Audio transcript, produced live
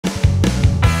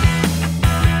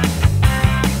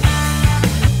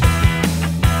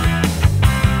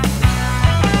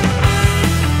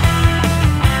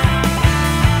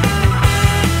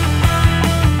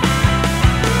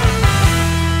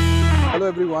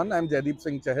everyone, I'm Jaideep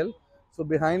Singh Chahal. So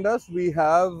behind us we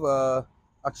have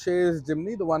Akshay's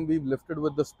Jimny, the one we've lifted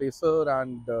with the spacer,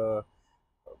 and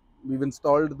we've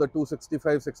installed the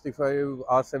 265/65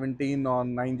 R17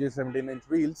 on 9J 17-inch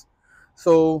wheels.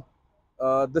 So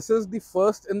this is the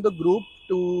first in the group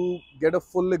to get a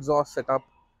full exhaust setup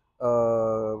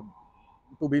to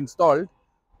be installed.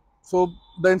 So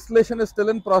the installation is still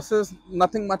in process,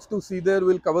 nothing much to see there.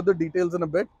 We'll cover the details in a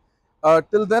bit.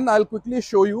 Till then, I'll quickly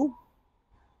show you.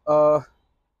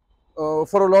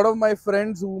 For a lot of my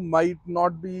friends who might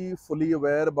not be fully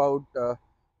aware about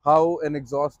how an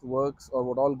exhaust works or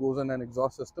what all goes in an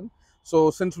exhaust system.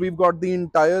 So since we've got the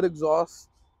entire exhaust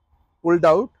pulled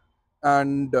out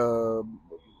and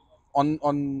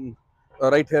on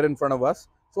right here in front of us,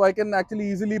 so I can actually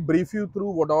easily brief you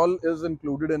through what all is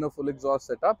included in a full exhaust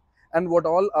setup and what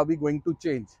all are we going to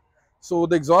change. So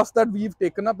the exhaust that we've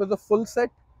taken up is a full set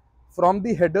from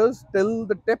the headers till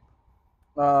the tip,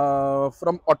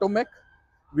 from Automech.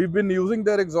 We've been using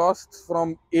their exhausts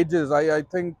from ages. I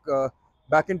think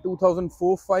back in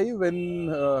 2004-05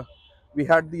 when we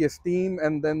had the Esteem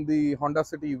and then the Honda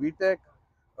City VTEC.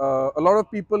 A lot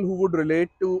of people who would relate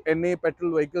to NA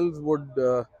petrol vehicles would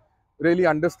really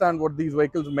understand what these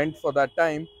vehicles meant for that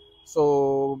time.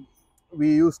 So we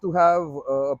used to have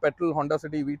a petrol Honda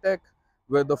City VTEC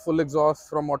with the full exhaust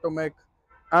from Automech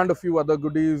and a few other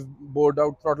goodies, bored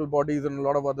out throttle bodies and a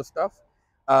lot of other stuff.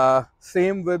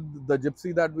 Same with the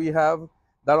Gypsy that we have,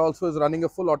 that also is running a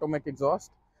full Automech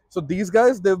exhaust. So these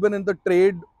guys, they've been in the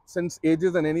trade since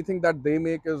ages, and anything that they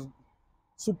make is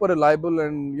super reliable,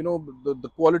 and you know, the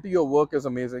quality of work is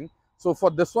amazing. So for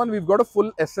this one, we've got a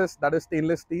full SS, that is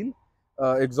stainless steel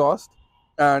exhaust,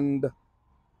 and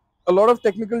a lot of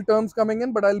technical terms coming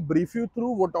in, but I'll brief you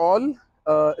through what all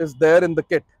is there in the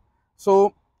kit.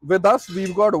 So with us,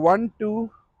 we've got 1, 2,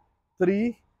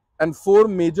 3 and 4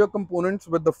 major components,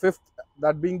 with the fifth,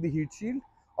 that being the heat shield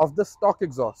of the stock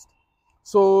exhaust.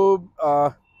 So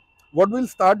what we'll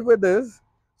start with is,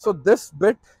 so this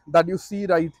bit that you see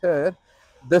right here,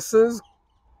 this is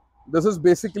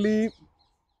basically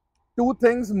two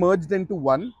things merged into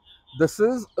one. This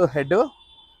is a header.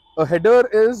 A header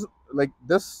is like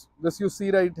this you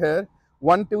see right here,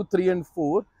 1, 2, 3 and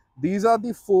 4. These are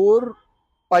the 4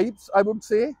 pipes, I would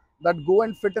say, that go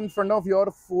and fit in front of your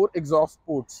 4 exhaust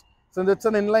ports. Since it's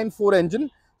an inline 4 engine,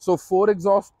 so 4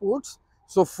 exhaust ports,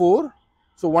 so 4,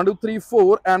 so 1, 2, 3,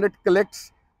 4, and it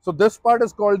collects. So this part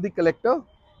is called the collector,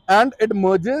 and it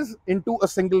merges into a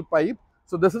single pipe.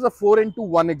 So this is a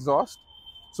 4-into-1 exhaust.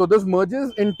 So this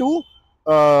merges into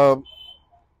the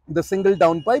single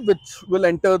downpipe, which will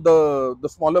enter the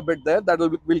smaller bit there, that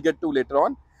we'll get to later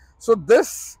on. So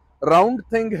this round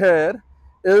thing here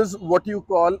is what you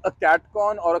call a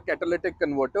catcon or a catalytic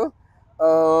converter.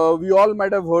 We all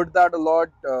might have heard that a lot.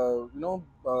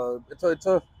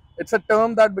 It's a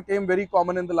term that became very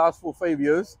common in the last 4-5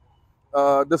 years.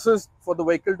 This is for the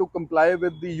vehicle to comply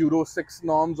with the Euro 6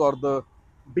 norms or the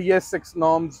BS6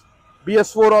 norms.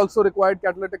 BS4 also required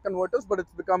catalytic converters, but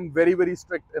it's become very, very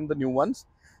strict in the new ones.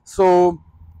 So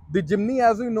the Jimny,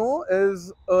 as we know,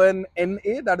 is an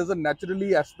NA, that is a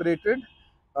naturally aspirated,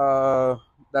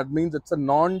 that means it's a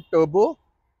non-turbo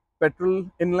petrol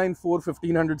inline 4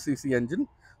 1500cc engine.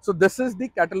 So this is the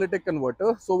catalytic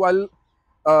converter. So while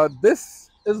this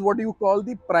is what you call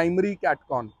the primary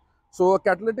catcon. So a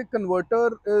catalytic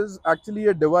converter is actually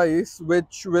a device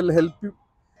which will help you,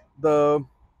 the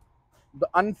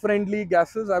unfriendly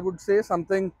gases, I would say,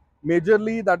 something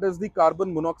majorly, that is the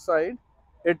carbon monoxide.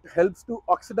 It helps to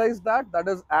oxidize that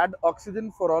is add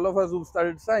oxygen. For all of us who've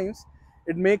studied science,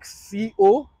 it makes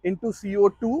CO into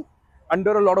CO2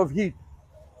 under a lot of heat.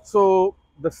 So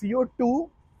the CO2,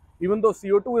 even though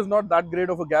CO2 is not that great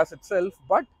of a gas itself,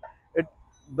 but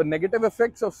the negative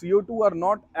effects of CO2 are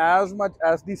not as much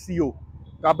as the CO.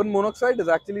 Carbon monoxide is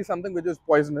actually something which is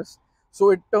poisonous. So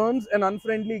it turns an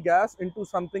unfriendly gas into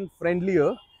something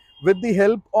friendlier with the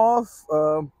help of,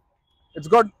 it's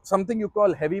got something you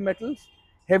call heavy metals,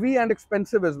 heavy and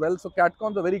expensive as well. So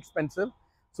catcons are very expensive.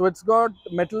 So it's got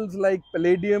metals like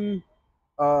palladium,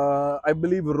 I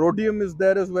believe rhodium is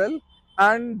there as well,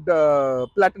 and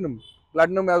platinum.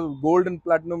 Platinum, as gold and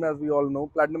platinum, as we all know,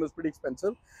 platinum is pretty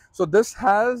expensive. So this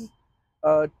has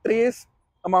trace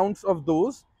amounts of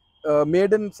those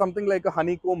made in something like a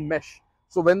honeycomb mesh.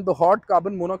 So when the hot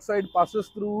carbon monoxide passes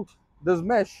through this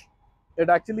mesh, it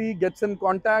actually gets in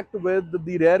contact with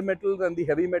the rare metals and the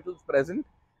heavy metals present,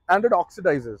 and it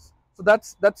oxidizes. So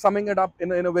that's summing it up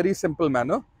in a very simple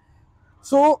manner.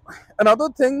 So another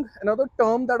thing, another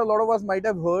term that a lot of us might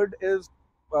have heard is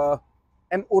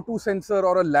an O2 sensor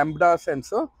or a lambda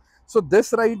sensor. So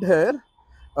this right here,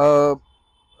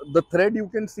 the thread you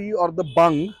can see, or the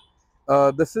bung,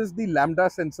 this is the lambda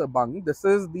sensor bung. This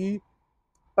is the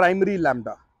primary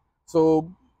lambda.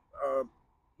 So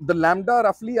the lambda,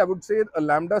 roughly I would say a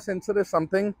lambda sensor is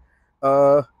something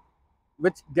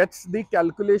which gets the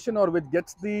calculation, or which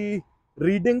gets the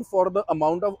reading for the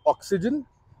amount of oxygen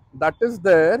that is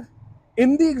there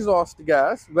in the exhaust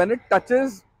gas when it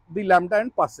touches the lambda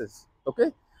and passes.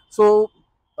 Okay, so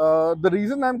the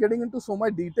reason I'm getting into so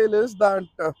much detail is that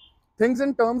things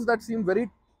in terms that seem very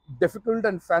difficult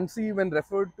and fancy when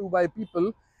referred to by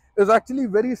people is actually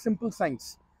very simple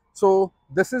science. So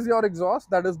this is your exhaust,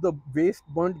 that is the waste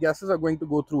burnt gases are going to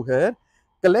go through here,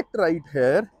 collect right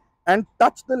here, and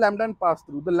touch the lambda and pass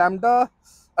through. The lambda,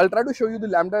 I'll try to show you the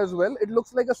lambda as well. It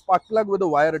looks like a spark plug with a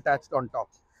wire attached on top.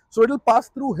 So it will pass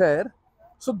through here.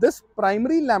 So this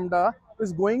primary lambda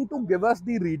is going to give us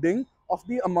the reading of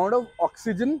the amount of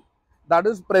oxygen that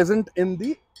is present in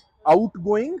the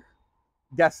outgoing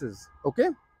gases. Okay.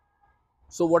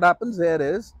 So what happens here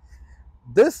is,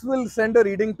 this will send a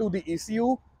reading to the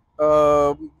ECU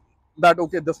that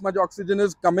okay, this much oxygen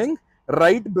is coming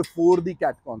right before the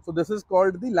catcon. So this is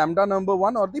called the lambda number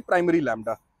 1, or the primary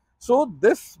lambda. So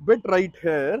this bit right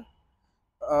here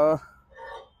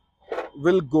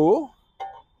will go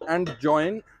and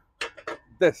join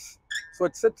this. So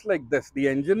it sits like this. The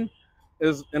engine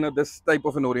is in this type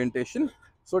of an orientation.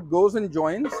 So it goes and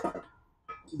joins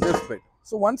this bit.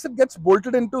 So once it gets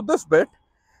bolted into this bit,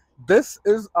 this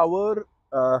is our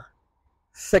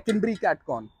secondary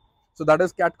catcon. So that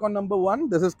is catcon number 1.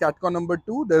 This is catcon number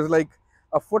 2. There's like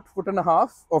a foot and a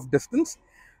half of distance,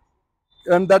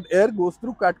 and that air goes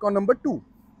through catcon number 2.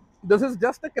 This is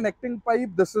just a connecting pipe.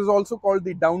 This is also called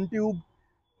the down tube,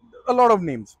 a lot of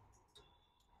names.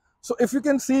 So if you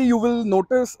can see, you will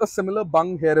notice a similar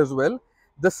bung here as well.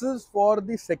 This is for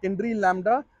the secondary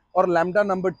lambda, or lambda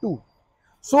number 2.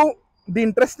 So the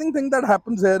interesting thing that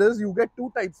happens here is, you get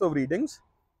 2 types of readings.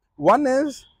 One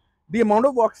is the amount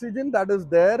of oxygen that is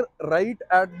there right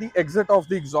at the exit of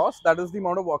the exhaust. That is the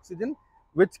amount of oxygen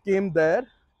which came there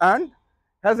and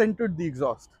has entered the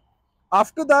exhaust.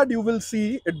 After that, you will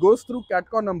see it goes through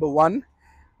catcon number 1,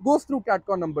 goes through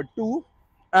catcon number 2,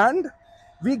 and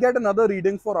we get another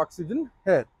reading for oxygen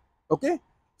here. Okay,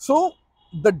 so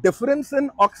the difference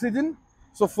in oxygen,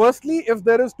 so firstly, if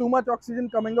there is too much oxygen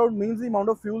coming out, means the amount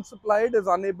of fuel supplied is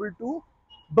unable to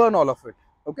burn all of it.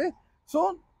 Okay,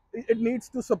 so it needs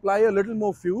to supply a little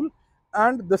more fuel,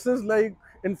 and this is like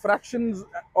in fractions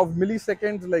of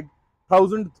milliseconds, like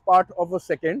 1,000th part of a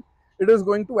second, it is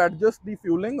going to adjust the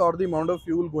fueling, or the amount of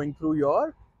fuel going through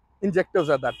your injectors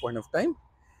at that point of time.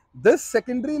 This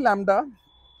secondary lambda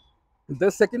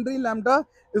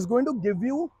is going to give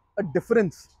you a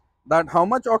difference, that how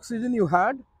much oxygen you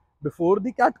had before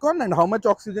the catcon and how much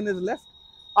oxygen is left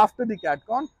after the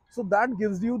catcon. So that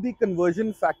gives you the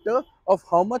conversion factor of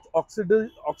how much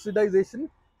oxidization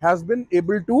has been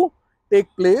able to take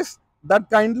place. That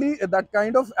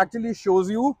kind of actually shows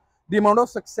you the amount of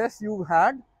success you've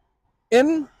had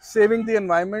in saving the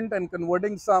environment and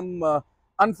converting some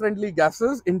unfriendly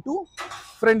gases into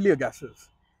friendlier gases.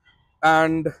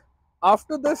 And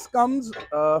after this comes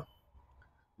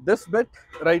this bit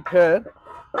right here.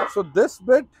 So this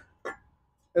bit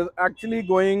is actually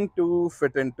going to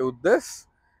fit into this,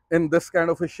 in this kind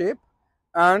of a shape,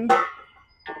 and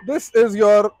this is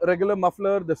your regular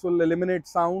muffler. This will eliminate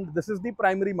sound. This is the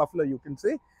primary muffler, you can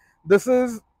say. This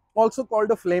is also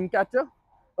called a flame catcher.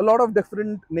 A lot of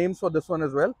different names for this one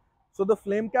as well. So the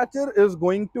flame catcher is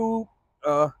going to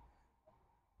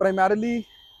primarily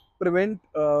prevent,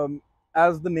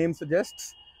 as the name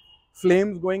suggests,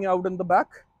 flames going out in the back.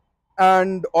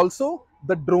 And also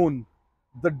the drone.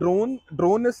 The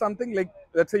drone is something like,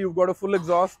 let's say you've got a full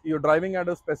exhaust, you're driving at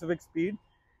a specific speed,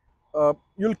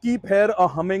 you'll keep hear a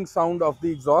humming sound of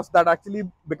the exhaust that actually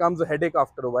becomes a headache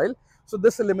after a while. So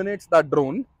this eliminates that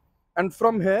drone, and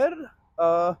from here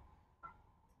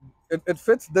it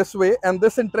fits this way, and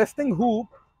this interesting hoop,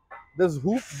 this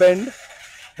hoop bend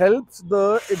helps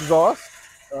the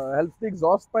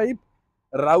exhaust pipe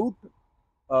route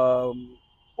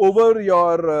over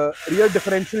your rear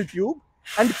differential tube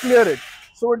and clear it.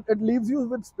 So it leaves you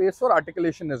with space for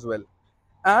articulation as well.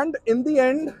 And in the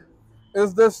end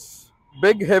is this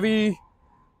big heavy,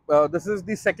 this is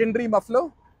the secondary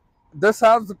muffler. This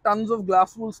has tons of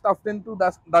glass wool stuffed into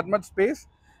that much space,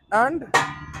 and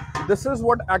this is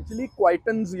what actually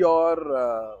quietens your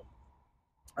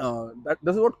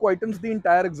this is what quietens the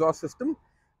entire exhaust system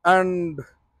and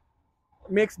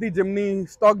makes the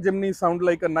stock Jimny sound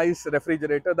like a nice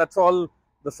refrigerator. That's all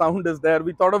the sound is there.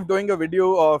 We thought of doing a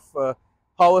video of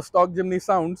how a stock Jimny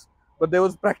sounds, but there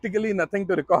was practically nothing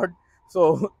to record,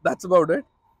 so that's about it.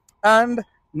 And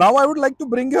now I would like to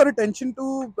bring your attention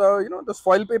to this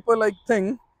foil paper like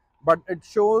thing, but it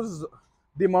shows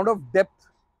the amount of depth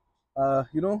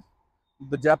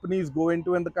the Japanese go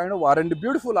into, and the kind of R&D,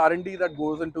 beautiful R&D that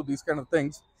goes into these kind of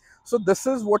things. So this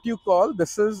is what you call, uh,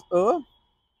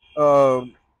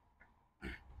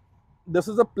 this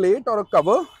is a plate or a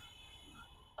cover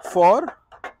for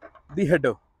the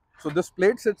header. So this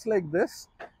plate sits like this.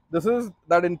 This is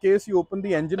that in case you open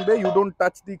the engine bay, you don't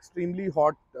touch the extremely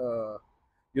hot,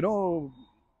 you know,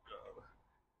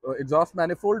 exhaust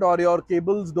manifold, or your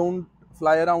cables don't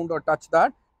fly around or touch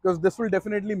that, because this will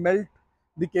definitely melt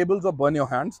the cables or burn your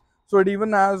hands. So it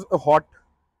even has a hot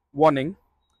warning.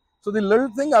 So the little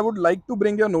thing I would like to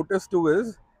bring your notice to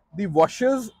is the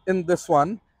washers in this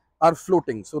one are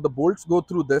floating. So the bolts go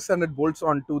through this and it bolts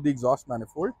onto the exhaust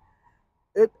manifold.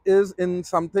 It is in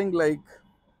something like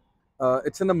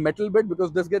it's in a metal bit,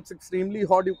 because this gets extremely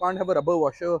hot. You can't have a rubber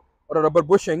washer or a rubber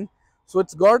bushing. So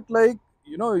it's got like,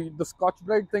 the Scotch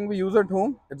Brite thing we use at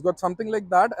home. It's got something like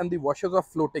that, and the washers are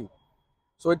floating.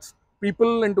 So it's,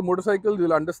 people into motorcycles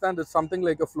will understand it's something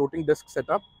like a floating disc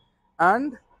setup.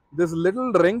 And this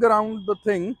little ring around the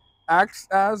thing acts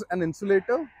as an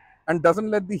insulator and doesn't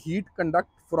let the heat conduct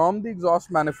from the exhaust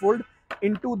manifold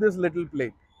into this little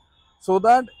plate. So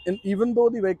that even though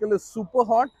the vehicle is super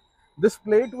hot, this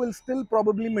plate will still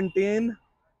probably maintain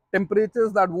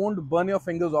temperatures that won't burn your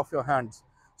fingers off your hands.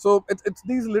 So it's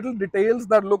these little details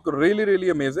that look really, really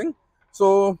amazing.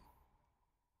 So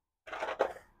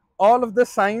all of this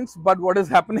science, but what is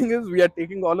happening is we are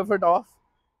taking all of it off.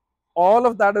 All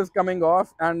of that is coming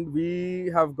off, and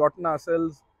we have gotten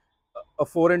ourselves a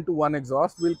 4-into-1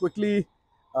 exhaust. We'll quickly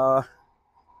uh,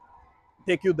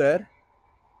 take you there.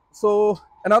 So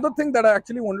another thing that I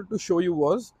actually wanted to show you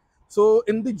was, so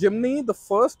in the Jimny, the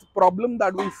first problem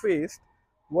that we faced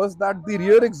was that the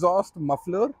rear exhaust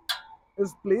muffler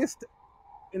is placed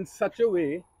in such a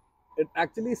way, it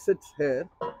actually sits here.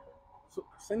 So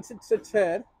since it sits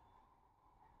here,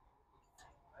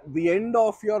 the end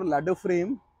of your ladder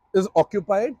frame is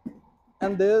occupied,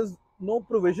 and there's no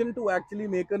provision to actually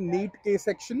make a neat K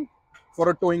section for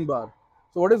a towing bar.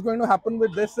 So what is going to happen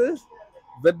with this is,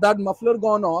 with that muffler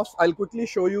gone off, I'll quickly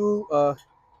show you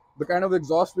the kind of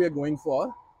exhaust we are going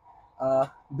for.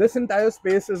 This entire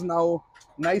space is now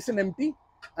nice and empty,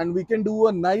 and we can do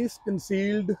a nice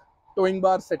concealed towing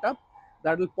bar setup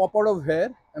that will pop out of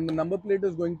here, and the number plate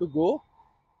is going to go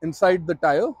inside the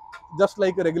tire, just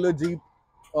like a regular Jeep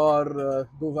or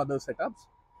those other setups.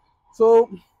 So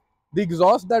the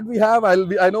exhaust that we have,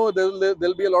 I know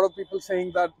there'll be a lot of people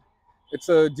saying that it's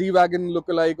a G-Wagon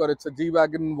lookalike, or it's a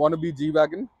G-Wagon wannabe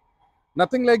G-Wagon.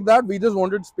 Nothing like that. We just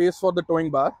wanted space for the towing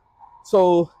bar.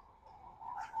 So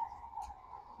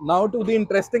now to the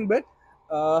interesting bit.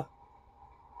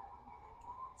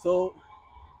 So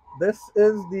this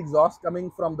is the exhaust coming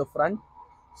from the front.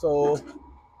 So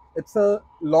it's a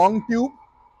long tube.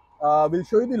 We'll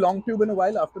show you the long tube in a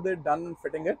while after they're done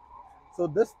fitting it. So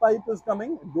this pipe is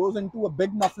coming, it goes into a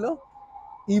big muffler.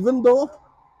 Even though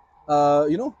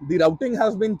the routing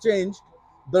has been changed,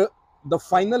 the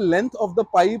final length of the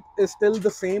pipe is still the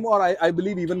same, or I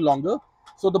believe even longer.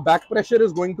 So the back pressure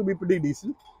is going to be pretty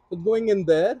decent. It's going in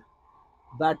there,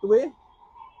 that way,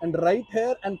 and right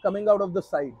here, and coming out of the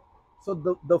side.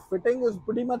 So the fitting is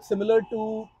pretty much similar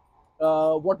to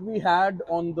what we had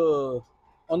on the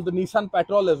Nissan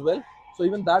Patrol as well. So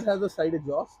even that has a side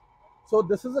exhaust. So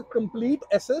this is a complete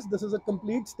SS. This is a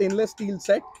complete stainless steel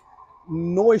set.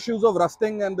 No issues of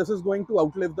rusting, and this is going to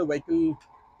outlive the vehicle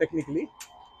technically.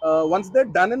 Once they're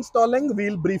done installing,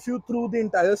 we'll brief you through the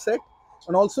entire set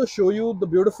and also show you the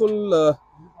beautiful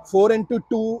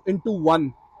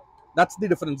 4-into-2-into-1. That's the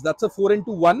difference. That's a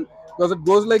 4-into-1 because it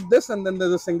goes like this, and then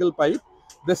there's a single pipe.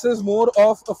 This is more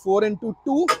of a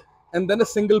 4-into-2 and then a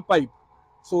single pipe.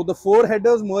 So the 4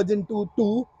 headers merge into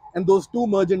 2, and those 2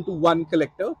 merge into 1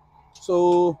 collector.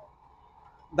 So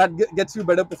that gets you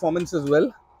better performance as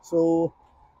well. So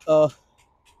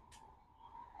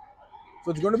so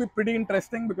it's going to be pretty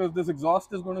interesting, because this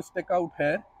exhaust is going to stick out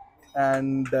here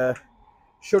and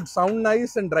should sound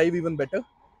nice and drive even better.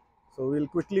 So we'll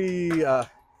quickly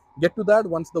get to that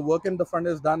once the work in the front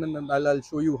is done, and then I'll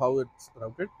show you how it's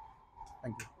routed.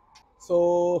 Thank you.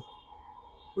 So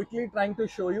quickly trying to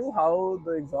show you how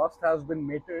the exhaust has been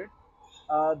mated.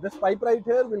 This pipe right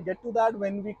here, we'll get to that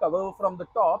when we cover from the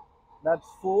top. That's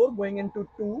 4 going into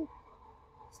 2,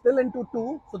 still into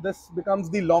 2. So this becomes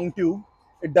the long tube.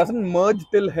 It doesn't merge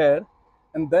till here,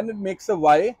 and then it makes a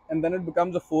Y, and then it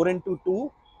becomes a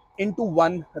 4-into-2 into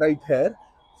 1 right here.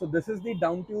 So this is the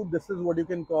down tube. This is what you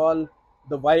can call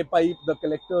the Y pipe, the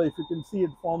collector. If you can see,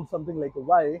 it forms something like a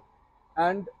Y.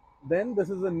 And Then this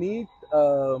is a neat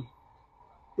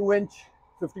 2-inch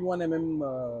 51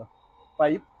 mm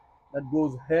pipe that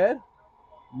goes here,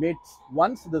 mates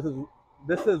once.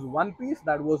 This is one piece.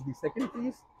 That was the second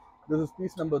piece. This is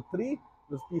piece number 3.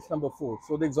 This is piece number 4.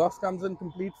 So the exhaust comes in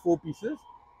complete 4 pieces.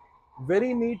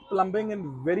 Very neat plumbing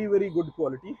and very good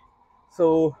quality.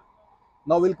 So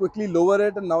now we'll quickly lower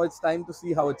it, and now it's time to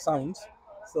see how it sounds.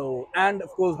 So, and of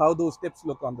course how those tips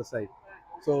look on the side.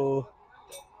 So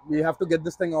we have to get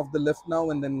this thing off the lift now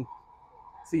and then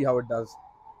see how it does.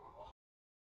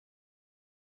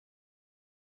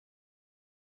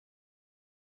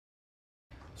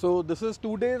 So this is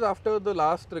 2 days after the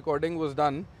last recording was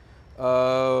done.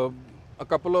 Uh, a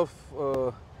couple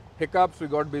of hiccups. We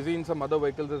got busy in some other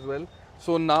vehicles as well.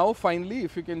 So now finally,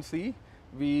 if you can see,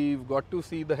 we've got to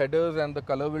see the headers, and the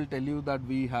color will tell you that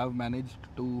we have managed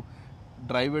to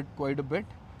drive it quite a bit.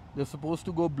 They're supposed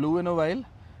to go blue in a while.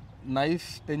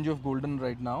 Nice tinge of golden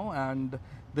right now, and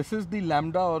this is the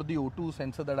lambda or the O2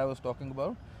 sensor that I was talking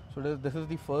about. So this is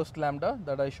the first lambda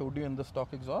that I showed you in the stock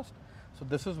exhaust. So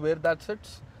this is where that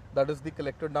sits. That is the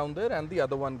collector down there, and the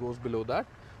other one goes below that.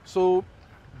 So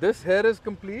this here is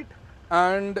complete,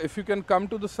 and if you can come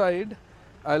to the side,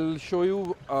 I'll show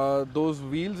you those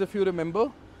wheels. If you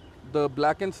remember, the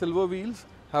black and silver wheels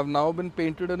have now been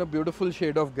painted in a beautiful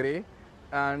shade of grey,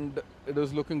 and it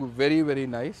is looking very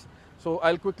nice. So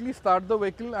I'll quickly start the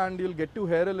vehicle, and you'll get to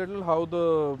hear a little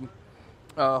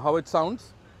how it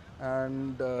sounds,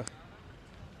 and there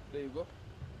you go.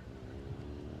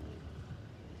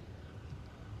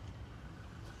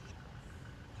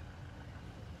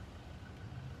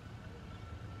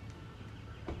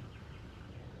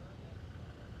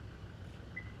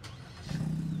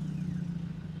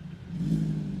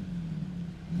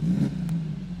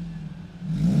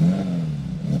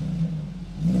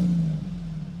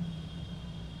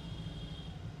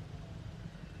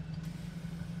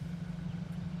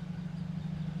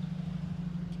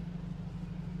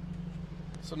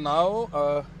 So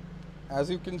now, as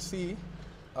you can see,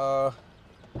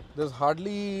 there's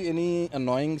hardly any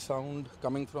annoying sound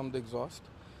coming from the exhaust.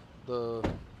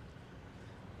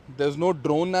 There's no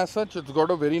drone as such. It's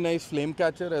got a very nice flame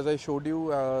catcher, as I showed you.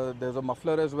 There's a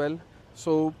muffler as well.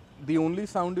 So the only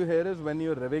sound you hear is when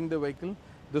you're revving the vehicle.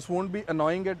 This won't be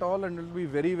annoying at all, and it'll be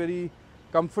very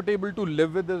comfortable to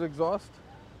live with this exhaust,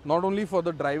 not only for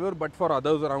the driver but for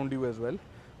others around you as well.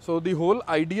 So the whole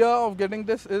idea of getting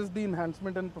this is the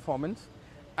enhancement in performance,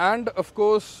 and of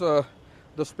course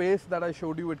the space that I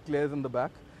showed you, it clears in the back.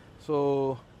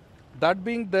 So that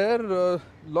being there,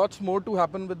 lots more to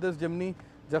happen with this Jimny,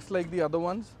 just like the other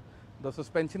ones. The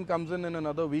suspension comes in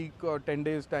another week or 10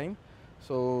 days time,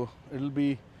 so it'll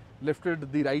be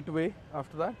lifted the right way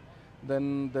after that.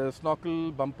 Then the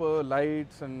snorkel, bumper,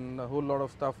 lights, and a whole lot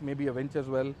of stuff, maybe a winch as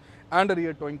well, and a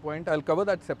rear towing point. I'll cover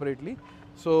that separately.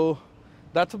 So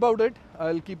that's about it.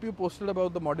 I'll keep you posted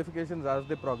about the modifications as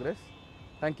they progress.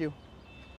 Thank you.